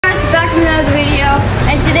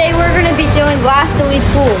and today we're going to be doing Last Elite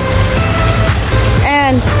Pool.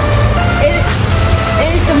 And it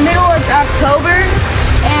is the middle of October,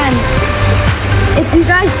 and if you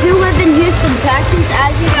guys do live in Houston, Texas,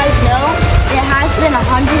 as you guys know, it has been 100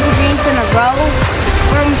 degrees in a row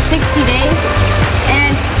for almost 60 days,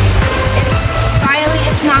 and finally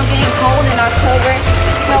it's not getting cold in October,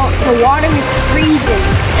 so the water is freezing,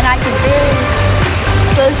 and I can barely,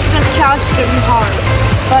 so this is going to challenge to be hard,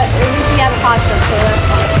 but at least we have a hot tub, so that's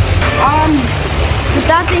fine. With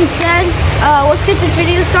that being said, let's get this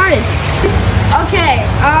video started. Okay,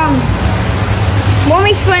 let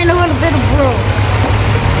me explain a little bit of rule.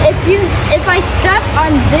 If I step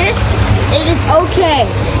on this, it is okay,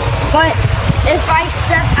 but if I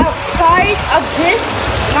step outside of this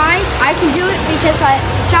line, I can do it because the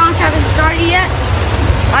challenge hasn't started yet.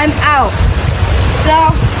 I'm out,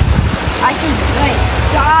 so I can like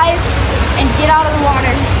dive and get out of the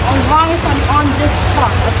water as long as I'm on this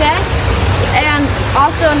part, okay? And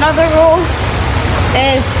also another rule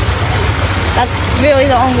is, that's really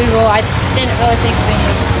the only rule. I didn't really think we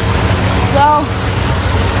needed. So,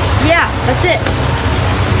 yeah, that's it.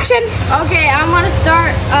 Action. Okay, I'm gonna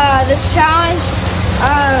start this challenge.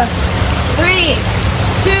 3,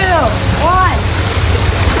 2, 1.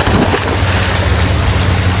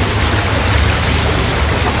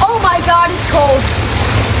 Oh my God, it's cold.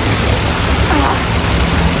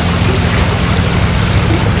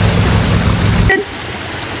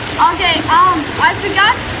 Okay, I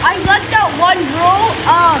forgot, I left out one rule.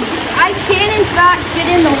 I can in fact get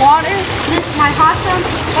in the water. This is my hot tub.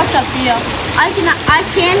 What's up, Theo? I can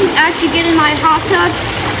actually get in my hot tub.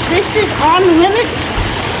 This is on limits.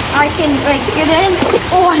 I can like get in.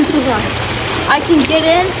 Oh, I'm so sorry. I can get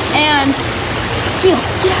in and Theo,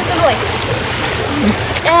 get out of the way.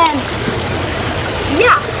 And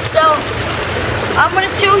yeah, so I'm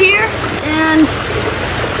gonna chill here and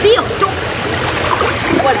Theo, don't.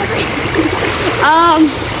 Whatever. I'm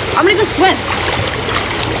gonna go swim.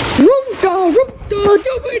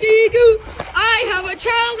 I have a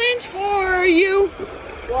challenge for you.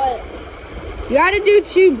 What? You gotta do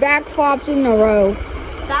 2 backflops in a row.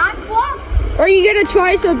 Backflop? Or you get a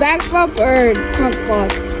choice of backflop or front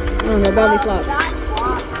flop. I don't know, belly flop.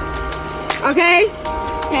 Backflop. Okay?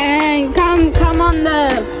 And come on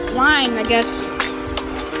the line, I guess.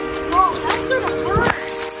 Oh, that's gonna hurt.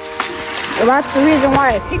 Well, that's the reason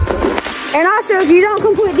why I picked it. And also, if you don't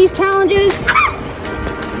complete these challenges,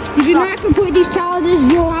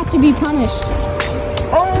 you'll have to be punished.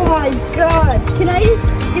 Oh my God. Can I just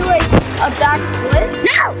do a backflip?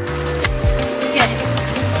 No! Okay.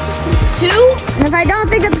 2. And if I don't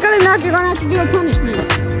think it's good enough, you're gonna have to do a punishment.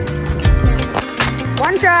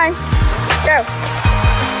 1 try. Go.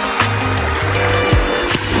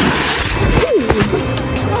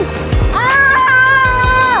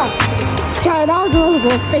 God, that was a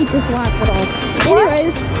little fakest laugh at all.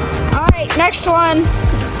 Anyways, alright, next one.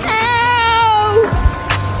 Ow!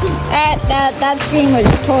 That scream was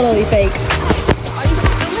totally fake. Are you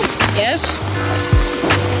filming? Yes.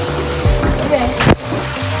 Okay.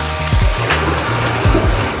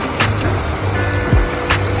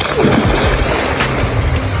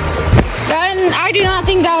 I do not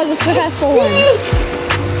think that was a successful one.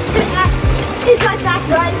 Is my back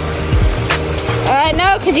right?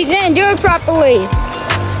 No, because you didn't do it properly.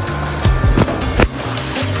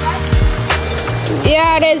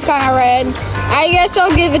 Yeah, it is kind of red. I guess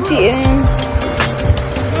I'll give it to you.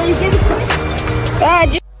 Will you give it to me?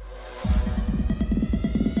 Just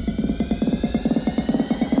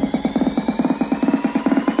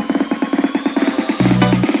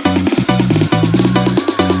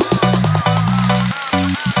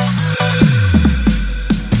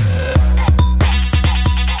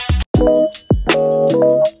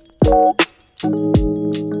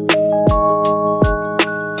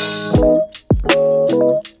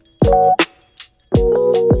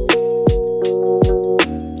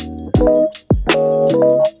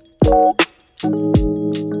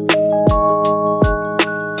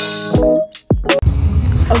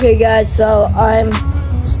Okay guys, so I'm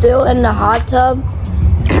still in the hot tub.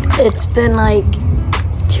 It's been like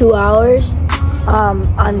 2 hours.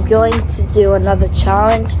 I'm going to do another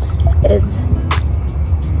challenge. It's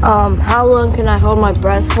how long can I hold my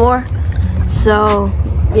breath for? So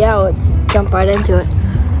yeah, let's jump right into it.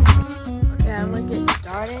 Okay, I'm gonna get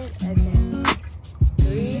started. Okay.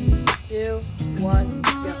 3, 2, 1,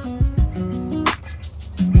 go.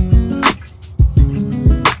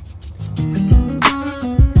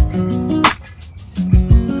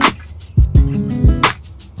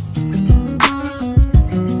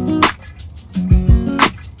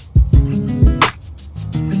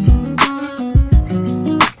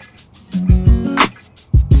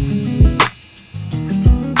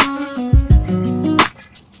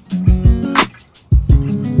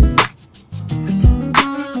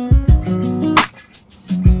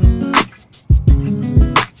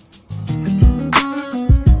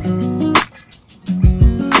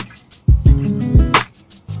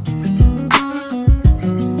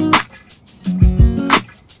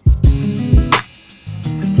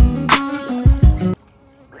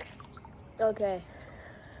 Okay.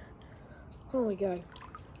 Oh my god.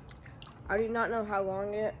 I do not know how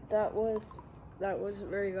long that was. That wasn't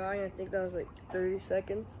very long. I think that was like 30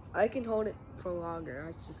 seconds. I can hold it for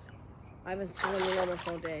longer. I've been swimming almost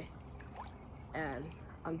all day. And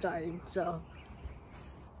I'm tired, so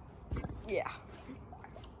yeah.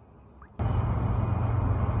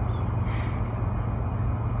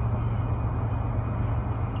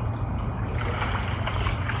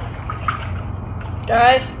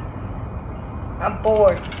 Guys, I'm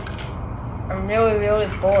bored. I'm really, really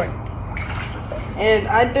bored. And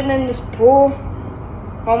I've been in this pool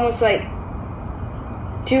almost like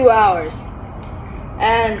 2 hours.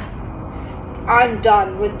 And I'm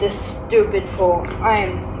done with this stupid pool. I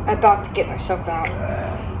am about to get myself out.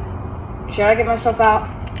 Should I get myself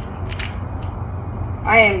out?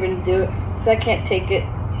 I am gonna do it, because I can't take it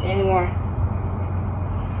anymore.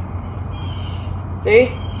 3,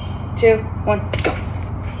 2, 1, go.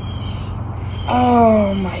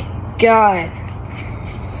 Oh my god.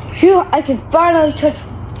 Phew, I can finally touch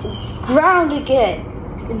ground again.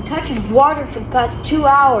 I've been touching water for the past 2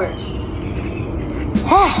 hours.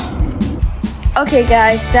 Okay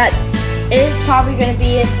guys, that is probably going to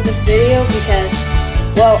be it for this video because,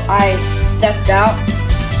 well, I stepped out.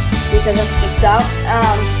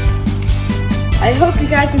 I hope you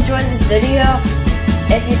guys enjoyed this video.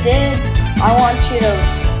 If you did, I want you to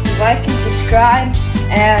like and subscribe,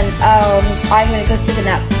 and I'm going to go take a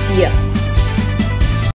nap. See ya.